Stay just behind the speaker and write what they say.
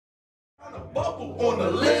bubble on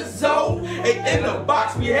the Lizzo. In the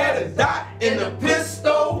box we had a dot in the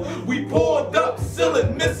pistol. We pulled up,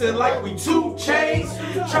 ceiling missing like we 2 chains.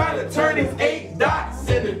 Trying to turn these 8 dots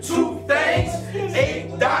into 2 things.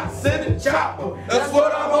 8 dots in the chopper, that's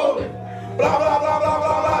what I'm holding. Blah, blah, blah, blah,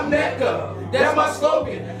 blah, blah, necker. That's my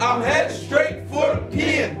slogan. I'm headed straight for the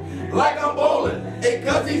pin, like I'm bowling. Hey,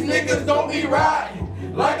 cause these niggas don't be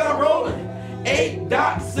riding, like I'm rolling. 8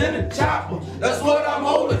 dots in the chopper, that's what I'm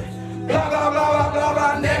holding. Blah, blah, blah, blah, blah,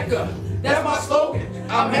 blah, necker. That's my slogan.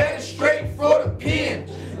 I'm headed straight for the pin,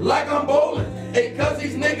 like I'm bowling. Hey, cause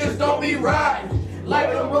these niggas don't be riding, like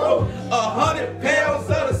I'm rolling. 100 pounds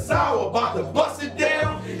of the sour, about to bust it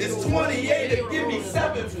down. It's 28 to give me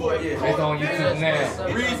 7 for you. It's on YouTube now.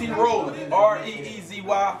 Reezy rolling,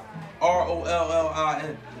 R-E-E-Z-Y.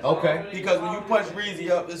 R-O-L-L-I-N. Okay. Because when you punch Reezy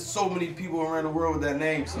up, there's so many people around the world with that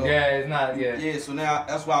name. So yeah, it's not. Yeah. Yeah. So now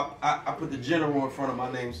that's why I put the general in front of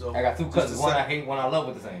my name. So I got 2 cousins. One I hate, one I love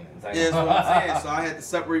with the same. Yeah, that's what I'm saying. So I had to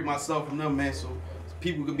separate myself from them, man, so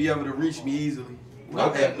people could be able to reach me easily.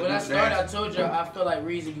 Okay, when I started, I told you I feel like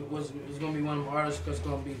Reezy was gonna be one of the artists that's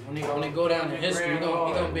gonna be when they go down in history, he's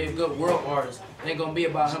gonna be a good world artist. It ain't gonna be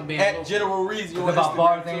about him being at General Reezy. It's about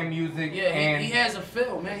bars and music. Yeah, and he has a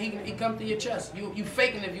feel, man. He come to your chest. You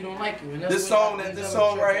faking if you don't like him. And that's this song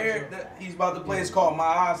right here that he's about to play is called "My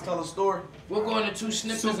Eyes Tell a Story." We'll go into 2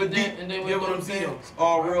 snippets Super and deep. then we'll go to videos.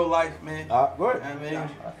 All real life, man. Good. I mean,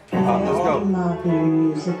 let's go. Love your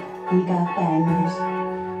music. We got bangers.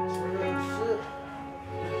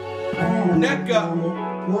 Necka.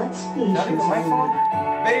 What species are you?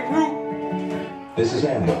 Beirut. This is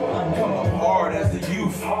Andy. I come up hard as a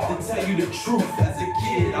youth. To tell you the truth, as a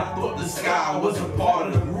kid, I thought the sky was a part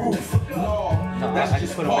of the roof. No, that's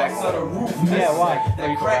just parts of the roof. Yeah, why?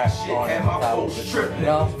 That crack shit had my folks tripping.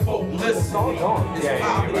 Folk listening. It's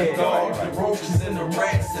popping dogs, the roaches and the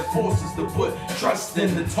rats that force us to put trust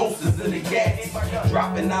in the toasters and the gats.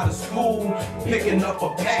 Dropping out of school, picking up a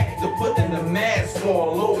pack to put in the mask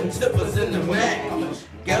on, loading tippers in the Mac.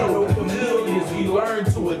 Ghetto chameleons, we learn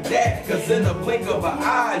to adapt. Cause in the blink of an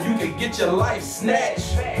eye, you can get your life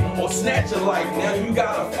snatched. Or snatch your life, now you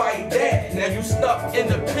gotta fight that. Now you stuck in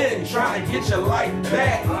the pen, trying to get your life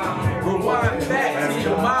back. Rewind back to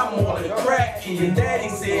your mom on the crack. And your daddy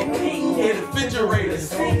said, in the refrigerator.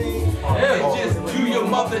 And just you, your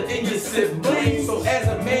mother, and your siblings. So as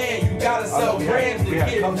a man, you gotta sell grams to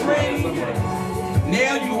get free.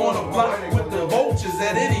 Now you on a block with the vultures.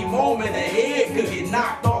 At any moment, a head could get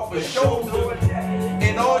knocked off a shoulder.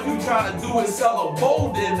 And all you trying to do is sell a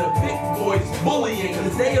boulder. And the big boys bullying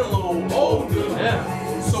because they a little older.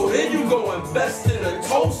 So then you go invest in a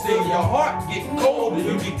toaster. Your heart get colder.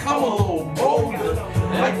 You become a little bolder.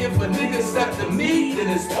 Like if a nigga step to me, then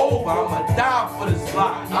it's over. I'ma die for this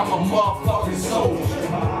block. I'm a motherfucking soldier.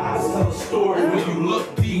 I tell a story when you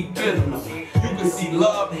look deep in them. You can see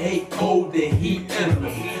love, hate, cold, and heat in them.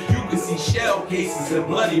 You can see shell cases and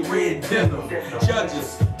bloody red denim.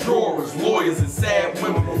 Judges, drawers, lawyers, and sad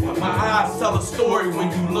women. My eyes tell a story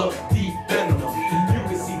when you look deep in them. You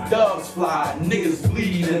can see doves fly, niggas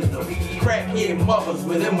bleed in them. Crackhead mothers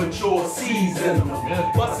with immature seeds in them.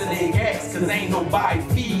 Busting their gas cause ain't nobody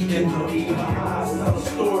feeding them. My eyes tell a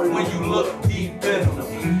story when you look deep in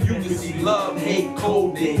them. You can see love, hate,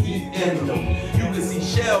 cold, and heat in them. You can see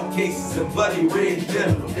shell cases and bloody red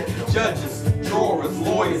denim. Judges, drawers,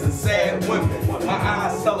 lawyers, and sad women. My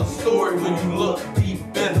eyes tell a story when you look deep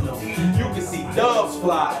in them. You can see doves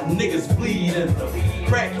fly, niggas bleed in them.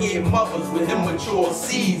 Crackhead mothers with immature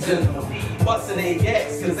seeds in them. Busting their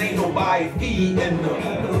gas cause ain't nobody feeding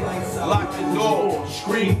them. Lock the door,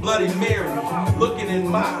 scream Bloody Mary. Looking in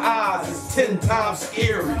my eyes is 10 times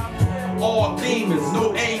scary. All demons,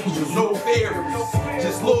 no angels, no fairies.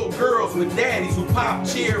 Just little girls with daddies who pop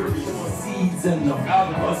cherries. Seeds in them,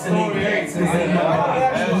 busting their gas cause ain't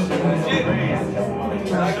nobody feeding them.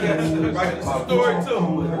 I guess to write this story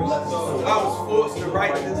too. I was forced to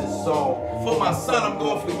write this song. For my son, I'm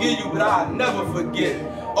gonna forgive you, but I'll never forget.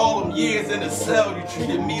 All them years in the cell, you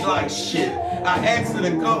treated me like shit. I asked her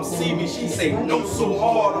to come see me, she say, no so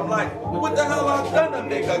hard. I'm like, what the hell I done to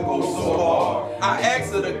make her go so hard? I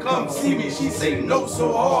asked her to come see me, she say, no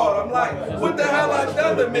so hard. I'm like, what the hell I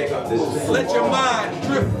done to make her? Let your mind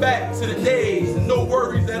drift back to the days, no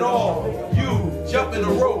worries at all. You jump in the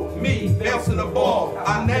rope. me, bouncing the ball.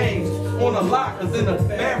 Our names on the lockers in the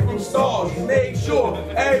bathroom stalls. Made sure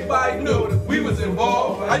everybody knew we was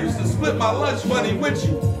involved. I used to split my lunch money with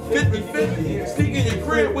you, 50-50. Sneak in your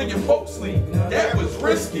crib when your folks sleep. That was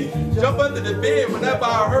risky. Jump under the bed whenever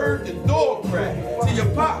I heard the door crack. Till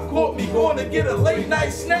your pop caught me going to get a late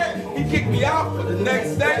night snack. He kicked me out, but the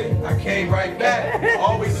next day I came right back.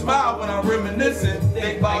 Always smile when I'm reminiscing.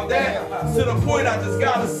 Think about that. To the point I just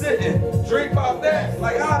gotta sit and drink about that.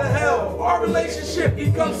 Like how the hell our relationship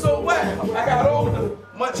become so wet? I got older,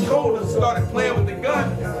 much colder, started playing with the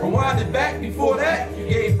gun. Rewinded back before that, you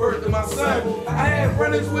gave birth to my son. I had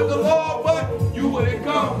run-ins with the law, but you wouldn't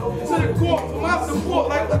come to the court for my support.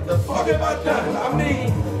 Like what the fuck have I done? I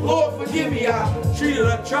mean, Lord forgive me, I treated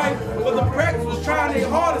her trite, but the practice was trying their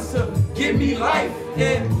hardest to give me life.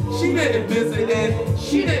 And she didn't visit and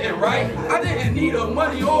she didn't write. I didn't need a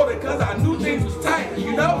money order cause I knew things was tight,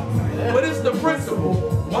 you know? But it's the principle.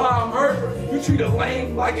 Why I'm hurt, you treat a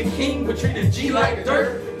lame like a king, but treat a G like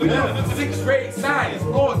dirt. We do 6th grade science,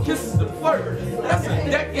 blowing kisses to flirt. That's a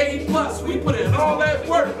decade plus, we put in all that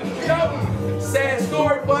work, you know? Sad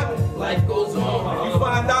story, but life goes on. You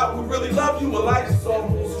find out who really love you when life's so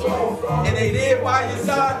strong. And they there by your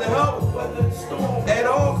side to help at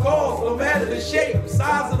all costs, no matter the shape,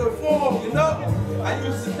 size of the form, you know? I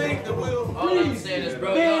used to think that we'll all I'm saying is,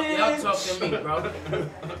 bro, y'all talk to me, bro.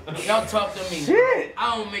 Y'all talk to me. Shit.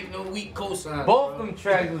 I don't make no weak cosigns. Both them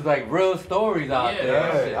tracks was like real stories out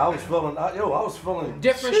there. Yeah, I was feeling, I was feeling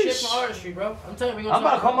different shit from artistry, bro. I'm telling you, we gonna I'm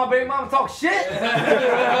about to call my baby mama and talk shit. You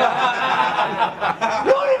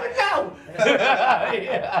don't even know.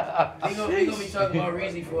 We gonna be talking about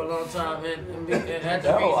Reezy for a long time, and after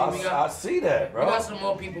Reezy, we got, I see that, bro. We got some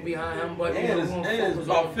more people behind him, but yeah, there's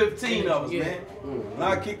about 15 of us, man. And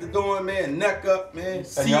I kick the door in, man, neck up, man.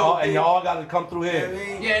 And y'all got to come through here.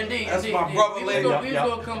 Yeah, indeed. That's indeed, my indeed. brother, we lady. was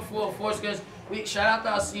gonna come full force because we shout out to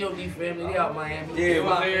our COD family. They out Miami. Yeah, they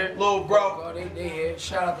out here, little bro. They here.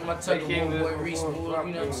 Shout out to my Tugger boy Reese, you know what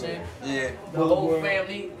I'm saying? Yeah. The whole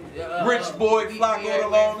family. Rich boy, Flacco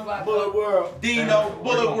alone, Bullet World. Dino,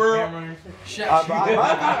 Bullet World.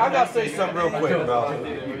 I gotta say something real quick,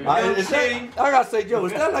 bro. I gotta say, Joe,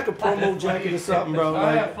 is that like a promo jacket or something, bro?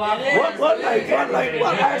 Like, what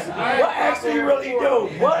actually really do?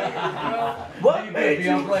 What made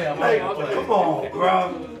you? Like, come on,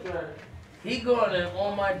 bro. He going in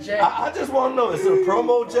on my jacket. I just want to know, is it a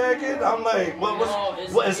promo jacket? I'm like,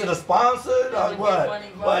 what is it a sponsor? Like what?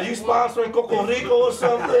 What, you sponsoring Coco Rico or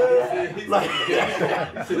something? Like,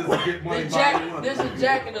 this is a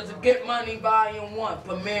jacket that's a Get Money Volume 1,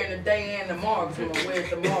 premiering today and tomorrow, because I'm going to wear it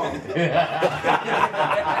tomorrow.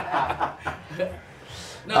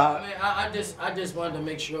 No, I mean, I just wanted to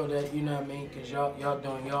make sure that, you know what I mean, because y'all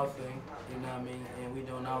doing y'all thing, you know what I mean, and we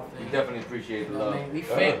doing our thing. We definitely appreciate the love. I mean,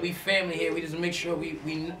 we family here. We just make sure we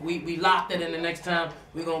locked it in. The next time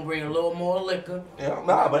we're gonna bring a little more liquor. Yeah,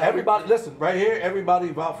 nah, but everybody, listen, right here, everybody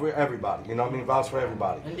vouch for everybody. You know what I mean? Vouch for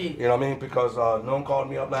everybody. Indeed. You know what I mean? Because Noam called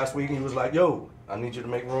me up last week and he was like, yo, I need you to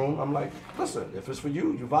make room. I'm like, listen, if it's for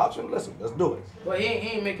you, you vouching, listen, let's do it. Well, he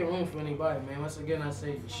ain't making room for anybody, man. Once again, I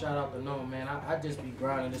say shout out to Noam, man. I just be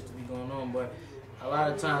grinding this to be going on, but a lot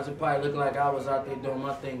of times it probably looked like I was out there doing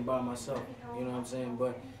my thing by myself. You know what I'm saying?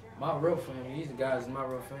 But my real family, these guys is my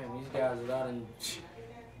real family. These guys is out in,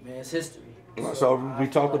 man, it's history. So we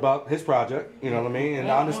talked about his project, you know what I mean,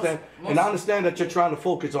 and I understand that you're trying to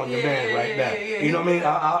focus on your man right now. You know what I mean?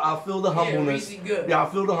 I feel the humbleness. Yeah, I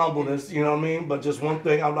feel the humbleness. You know what I mean? But just one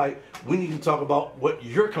thing, I'm like, we need to talk about what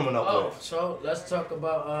you're coming up with. So let's talk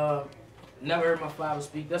about Never Heard My Father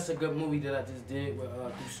Speak. That's a good movie that I just did with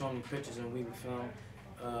through Sony Pictures and we filmed.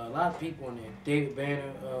 A lot of people in there. David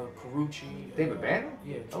Banner, Carucci. David Banner?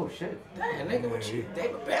 Yeah. Oh shit. Damn, nigga, what you?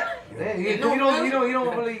 David Banner? Yeah, you don't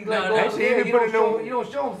really like. You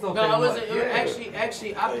don't show him so. No, I wasn't.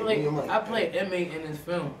 Actually, I played inmate in this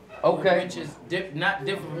film. Okay. Which is not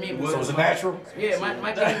different from me. So was it natural? Yeah,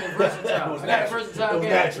 my game is versatile. I got a versatile game.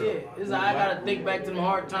 Natural. Yeah, I gotta think back to them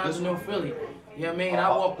hard times in No Philly. You know what I mean? I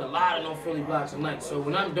walked a lot of No Philly blocks at night. So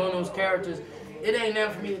when I'm doing those characters, it ain't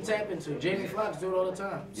nothing for me to tap into. Jamie Foxx do it all the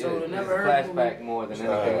time. So yeah, Never Heard flashback more than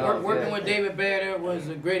anything else. Working with David Banner was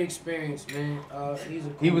a great experience, man. He's a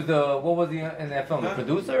cool. He was what was he in that film? The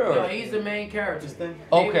producer? Or? No, he's the main character.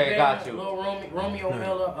 Okay, got you. Little Romeo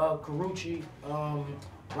Miller, Carucci,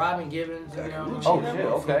 Robin Gibbons. Oh shit,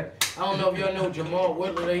 okay. I don't know if y'all know Jamal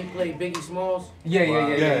Whitler. He played Biggie Smalls.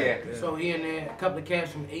 Yeah. So he in there. A couple of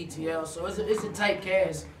cats from ATL. So it's a tight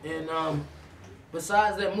cast, and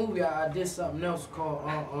besides that movie, I did something else called,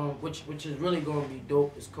 which is really gonna be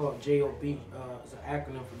dope. It's called JOB. It's an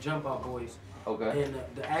acronym for Jump Out Boys. Okay. And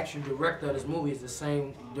the actual director of this movie is the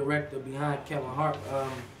same director behind Kevin Hart,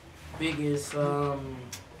 biggest film,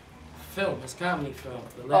 his comedy film.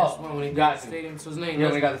 The last one when he got the stadium. So his name. Yeah,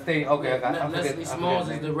 when he got the stadium. Okay, yeah, Leslie Smalls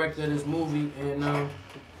is the director of this movie, and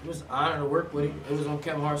it was an honor to work with him. It was on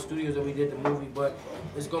Kevin Hart Studios that we did the movie, but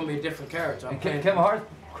it's gonna be a different character. Kevin Hart's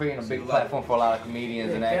creating a big platform for a lot of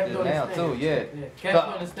comedians and actors now too. Yeah. Kevin's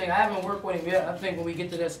doing this thing. I haven't worked with him yet. I think when we get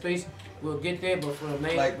to that space, we'll get there. But for the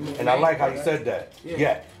main, and I like how you said that.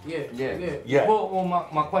 Yeah. Well,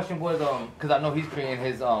 my question was, because I know he's creating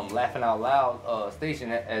his Laughing Out Loud station.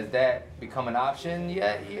 Has that become an option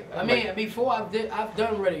yet? I mean, before I've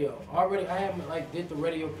done radio already. I haven't did the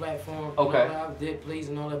radio platform. Okay. I did plays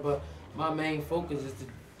and all that, but my main focus is to.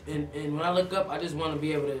 And when I look up, I just want to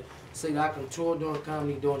be able to say that I can tour doing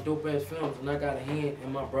comedy, doing dope ass films, and I got a hand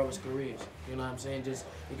in my brother's careers. You know what I'm saying? Just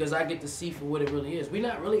because I get to see for what it really is. We're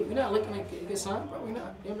not looking to get signed, bro. We're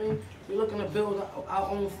not. You know what I mean? We're looking to build our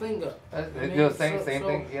own thing up. Same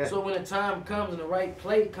thing. Yeah. So when the time comes and the right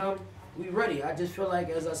play comes, we ready. I just feel like,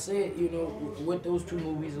 as I said, with those two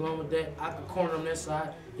movies, along with that, I can corner on this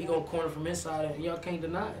side. He gonna corner from his side, and y'all can't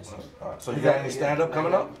deny it. So you got any stand up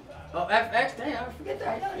coming up? Oh, FX, damn, I forget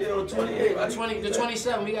that. Yeah, the 28. The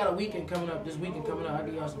 27, we got a weekend coming up. This weekend coming up, I'll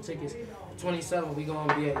give y'all some tickets. The 27, we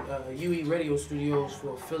gonna be at UE Radio Studios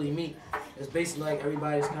for Philly Meet. It's basically like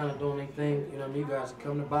everybody's kind of doing their thing. You know what I mean? You guys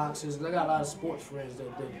come to boxes. I got a lot of sports friends that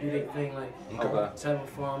do their thing, like Tevin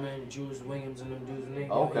Farman, Jules Williams, and them dudes. And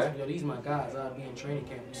these my guys. I'll be in training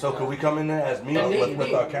camp. So could we come in there as me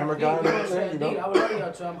with our camera guy? I would love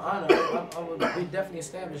y'all to. I'm honored. We definitely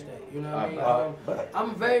established that. You know what I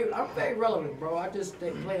mean? I'm very relevant, bro. I just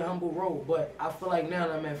play a humble role, but I feel like now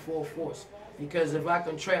that I'm at full force. Because if I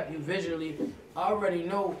can trap you visually, I already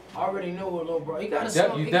know what little bro. He got a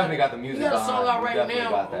song. You definitely got the music. He got a song out right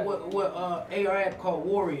now with ARAB called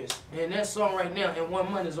Warriors, and that song right now in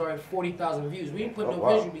 1 month is already 40,000 views. We didn't put no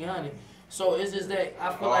visual behind it, so it's just that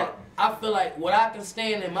I feel like what I can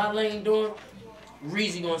stand in my lane doing,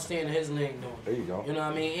 Reezy gonna stand in his lane doing. There you go. You know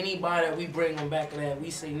what I mean? Anybody that we bring on back of that,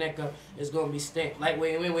 we say neck up, is gonna be stamped. Like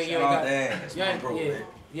when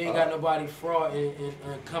you ain't got nobody fraud and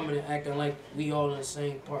coming and acting like we all in the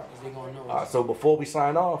same part, because they gonna know us. So before we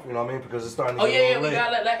sign off, you know what I mean, because it's starting to get a little late. We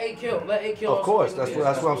gotta let A kill. Let A kill. Of course, that's what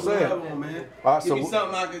I'm saying. All right, so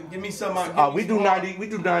give me something I can. We do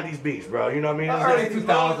 90s beats, bro. You know what I mean? Early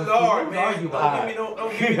 2000s, hard, man.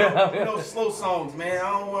 Don't give me no slow songs, man.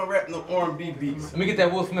 I don't want to rap no R&B beats. Let me get that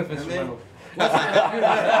Will Smith instrumental.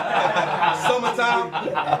 Summertime.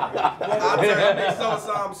 I'll make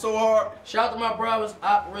summertime so hard. Shout out to my brothers,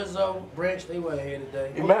 Op, Rizzo, Branch. They were here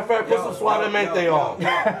today. Matter of fact, put some Suavemente on.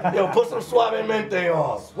 Yo, put some Suavemente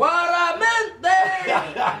on. Suavemente!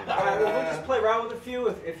 Alright, we'll just play around with a few.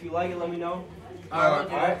 If you like it, let me know.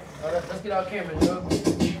 Alright. Let's get our camera, Joe.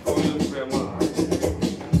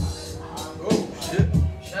 Oh, shit.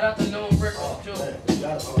 Shout out to Known Breakfast, too.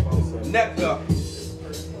 Neck up.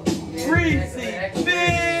 Reezy,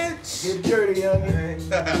 bitch! Get dirty, youngin'.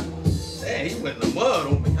 Hey, he went in the mud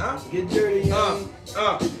on me, huh? Get dirty, youngin'.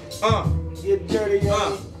 Get dirty,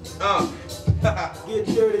 youngin'. Get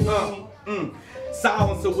dirty, youngin'.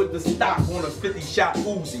 Silencer with the stock on a 50-shot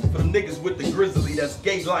Uzi. For the niggas with the grizzly that's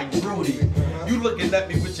gay like Rudy. You looking at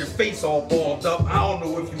me with your face all balled up. I don't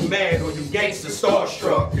know if you mad or you gangster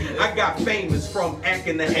starstruck. I got famous from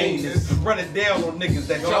acting the heinous, running down on niggas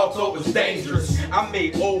that y'all thought was dangerous. I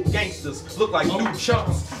made old gangsters look like new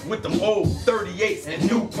chumps with them old 38s and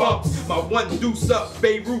new pumps. My one deuce up,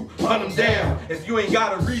 Beirut, hunt them down. If you ain't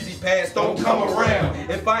got a Reezy pass, don't come around.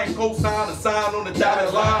 If I ain't co-sign a sign on the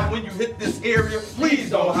dotted line, when you hit this area,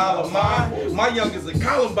 please don't holler mine. My youngest a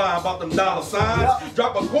Columbine about them dollar signs.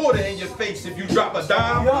 Drop a quarter in your face if you drop a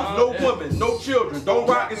dime. No women, no children, don't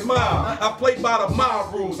rock his mom. I play by the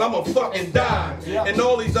mob rules, I'm a fucking dime. And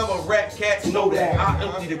all these other rap cats know that. I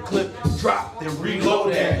empty the clip, drop, then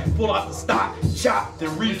reload that. Pull out the stock, chop,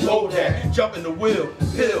 then reload that. Jump in the wheel,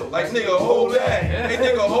 pill, like nigga hold that. Hey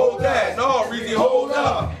nigga hold that, no Reezy hold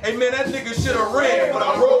up. Hey man, that nigga should've ran when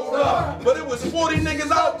I rolled up. But it was 40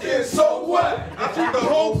 niggas out there, so what? I took the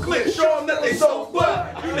whole clip, show them that they so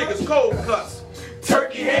what? You niggas cold cuts,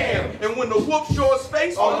 turkey ham. And when the whoop show his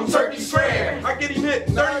face, all them turkey scram. I get him hit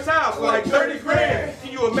 30 times for like 30 grand.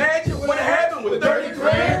 Can you imagine what happened with 30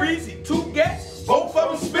 grand? Reezy, 2 gats, both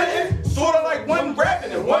of them spitting. Sorta like one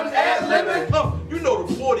rapping and one ad-libbing. You know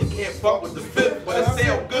the 40 can't fuck with the 5th, but it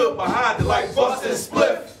sound good behind it like bustin'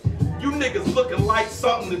 spliff. You niggas looking like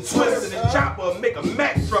something to twist, and the chopper make a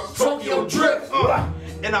Mack truck Tokyo drift.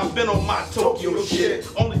 And I've been on my Tokyo shit.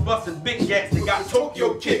 Only busting big gats that got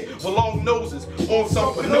Tokyo kick with long noses on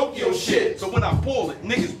some Pinocchio shit. So when I pull it,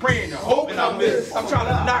 niggas praying and hoping I miss. I'm trying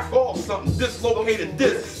to knock off something, dislocated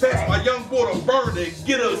this. Pass my young boy to burn it,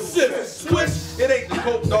 get a assist. Switch, it ain't the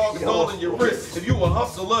coke dog, it's all in your wrist. If you a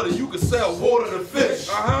hustler, then you can sell water to fish.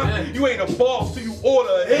 You ain't a boss till you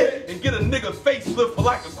order a hit and get a nigga facelift for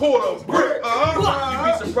like a quarter of brick.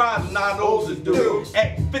 You'd be surprised if 9 noses do.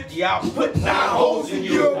 At 50, I'll put 9 holes in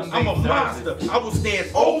you. I'm a monster, I will stand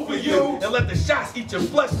over you and let the shots eat your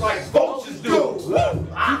flesh like vultures do.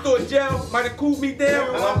 You thought jail might have cooled me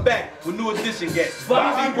down? Well, I'm back with new edition gets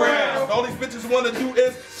Bobby Brown. All these bitches wanna do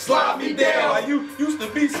is slide me down. Like you used to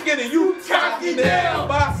be skinny, you cocky now.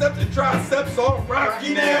 Biceps and triceps all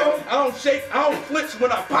rocky now. I don't shake, I don't flinch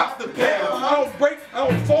when I pop the pedal. I don't break, I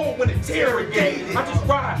don't fold when interrogated. I just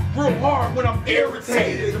ride real hard when I'm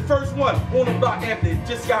irritated. The first one on the block after it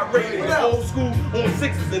just got raided. The old school on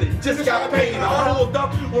 6s and it just got paid. I pulled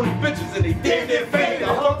up on the bitches and they damn near faded.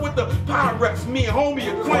 I fuck with the Pyrex, me and homie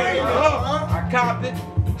acquainted. I cop it,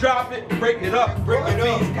 drop it, break it up. Break it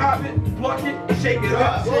up. Cop it, pluck it, shake it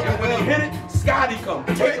up. And when they hit it, Scotty come,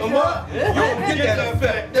 take them up. You don't get that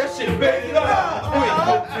effect, that shit baited up. You ain't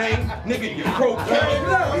cocaine, nigga, you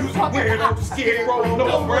cocaine. You's a weirdo, scarecrow,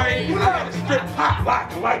 no brain. I got a strip hot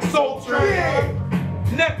locking like Soul Train.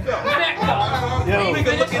 Neck up.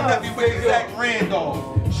 Nigga looking heavy with Zach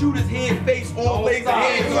Randolph. Shoot his head, face, on laser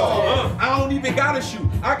hands off. I don't even gotta shoot,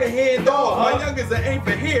 I can hand off. My youngest are aim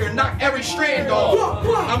for hair and knock every strand off.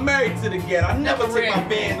 I'm married to the get, I never take my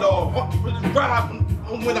band off. Drive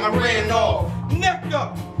when I ran off. Neck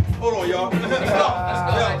up. Hold on, y'all. Let's go.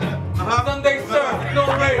 Sunday service, no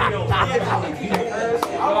radio.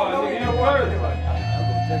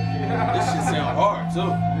 This shit sound hard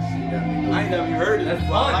too. I ain't never even heard it. That's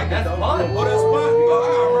fun. Like That's fun. Oh, that's fun.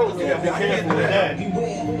 Oh, I can't do that.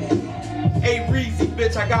 Hey Reezy,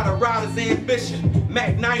 bitch, I got a rider's ambition.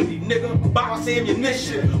 Mac 90, nigga, box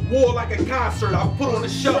ammunition. War like a concert, I put on a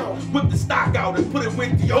show. Whip the stock out and put it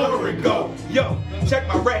with deodorant go. Yo, check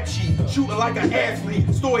my rap sheet, shooting like an athlete.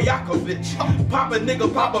 Stoyakovich, pop a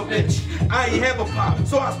nigga, pop a bitch. I ain't have a pop,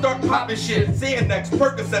 so I start popping shit. Xanax,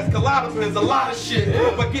 Percocets, Klonopins, a lot of shit.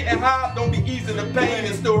 But getting high don't be easing the pain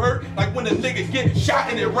and still hurt. Like when a nigga get shot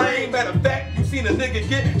and it rain. Matter of fact, you seen a nigga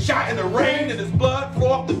get shot in the rain and his blood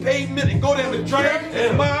flow off the pavement and go down the drain.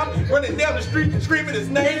 His mom running down the street screaming his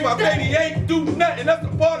name. My baby ain't do nothing, that's a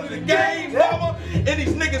part of the game, mama. And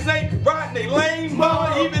these niggas ain't riding they lane,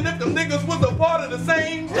 mama. Even if them niggas was a part of the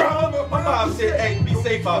same drama. My mom said, hey, be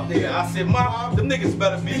safe out there. I said, mom, them niggas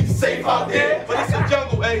better be safe out there. But it's a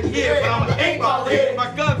jungle, hey, yeah, but I'm an ape out there.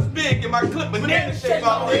 My gun's big and my clip banana shape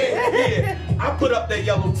out there. Yeah, I put up that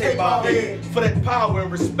yellow tape out there for that power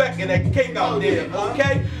and respect and that cake out there,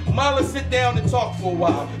 okay? Mama, sit down and talk for a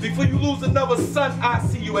while. Before you lose another son, I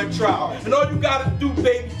see you at trial. And all you gotta do,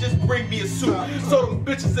 baby, just bring me a suit. So them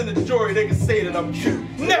bitches in the jury, they can say that I'm cute.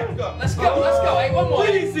 Neck up. Let's go, let's go. Hey, one more.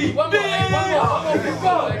 Reezy, one more, hey,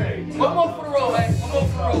 one more for the road, hey. One more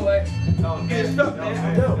for the road, hey. I'm getting stuck, man.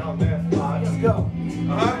 Let's go.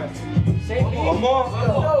 One more.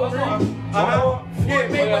 Yeah,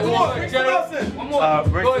 one more. General. One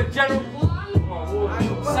more. Go ahead, General.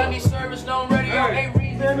 Sunday service, no radio. Hey,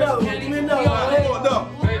 Reezy.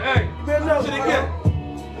 Hey.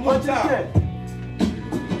 One more time.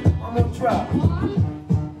 I'm gonna try.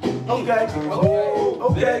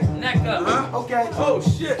 Okay. Neck up. Okay. Oh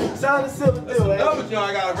shit. Sound and silver deal, Another joint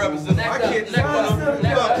I gotta represent. I can't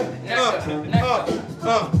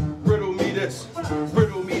riddle me this,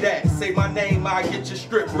 riddle me that. Say my name, I get your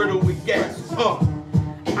strip riddle with gas.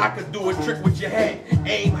 I could do a trick with your head.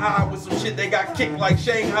 Aim high with some shit they got kicked like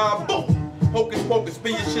Shanghai. Boom. Hocus pocus,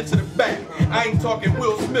 spin your shit to the back. I ain't talking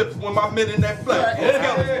Will Smith when my men in that flat.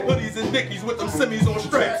 Hoodies and dickies with them semis on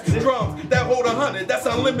straps. Drums that hold 100, that's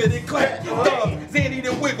unlimited clap. Zanny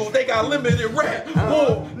and Wiggle, they got limited rap.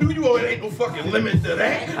 Whoa, New York ain't no fucking limit to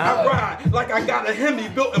that. I ride like I got a Hemi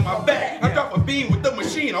built in my back. I drop a beam with the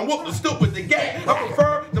machine, I whoop the stoop with the gas. I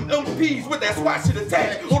prefer them MPs with that swat shit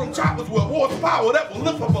attached. Or them choppers with horsepower that will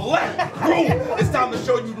lift up a lap. Room, it's time to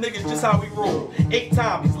show you niggas just how we roll. 8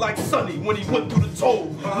 times, he's like Sonny when he went through the toll.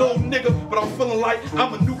 Little nigga, but I'm feeling like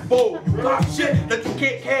I'm a new bowl. You pop shit that you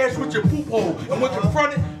can't cash with your poop hole. And when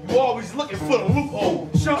confronted, you always looking for the loophole.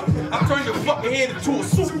 Shut I turn your fucking head into a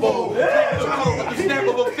Super Bowl. With the snap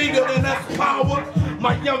of a finger, then that's power.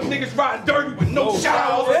 My young niggas ride dirty with no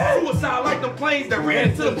showers. Suicide like them planes that ran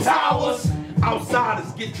into them towers.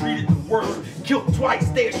 Outsiders get treated the worst. Killed twice,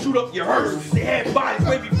 they'll shoot up your hearse. They had bodies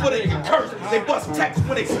way before they get cursed. They bust texts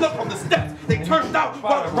when they slip on the steps. They turned out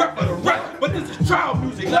by the rep of the rep. But this is Trial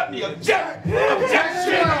music, let me object.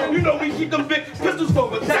 Objection. You know we keep them big pistols for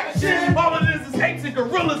protection. All of this is apes and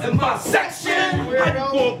gorillas in my section. How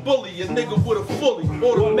you gonna bully a nigga with a fully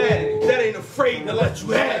automatic that ain't afraid to let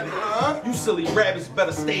you have it? You silly rabbits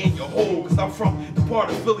better stay in your hole, cause I'm from the part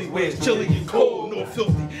of Philly where it's chilly and cold, North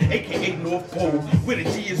Filthy, aka North Pole, where the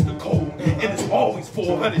G is the cold, and it's always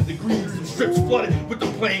 400 degrees and strips flooded with the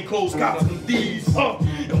plain clothes cops and thieves.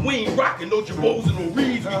 And we ain't rocking no Jabos and no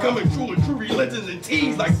Reeds, we coming true and true religions and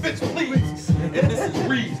teas like bitch please. And this is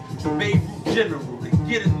Reezy, the Beirut General. To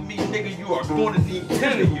get it to me, nigga, you are going to need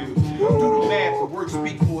 10 of you. Do the math, the work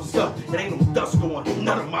speak for itself. It ain't no dust on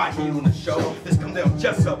none of my heat on the show. This come down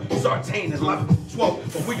just up, Sartain 11,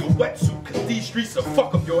 12. But we your wetsuit, cause these streets will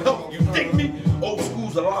fuck up your health. You dig me? Old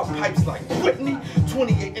school's a lot of pipes like Whitney.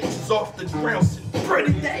 28 inches off the ground, sitting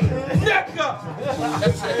pretty. Neck up!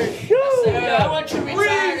 That's it. I want you to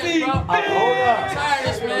retire this, bro. Hold on. Retire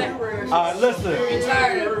this, man. Alright, listen.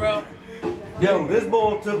 Retire it, bro. Yo, this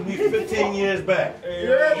boy took me 15 years back.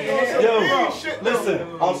 Yo, listen,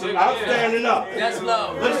 I'm standing up. That's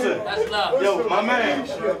love. Listen, that's love. Yo, my man,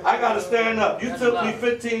 I gotta stand up. You took me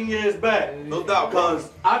 15 years back. No doubt,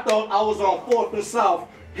 cause I thought I was on 4th and South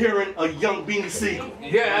hearing a young Beanie Siegel.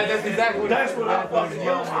 Yeah, that's exactly what That's what I fucking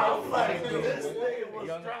I was like, this nigga was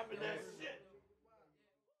dropping that shit.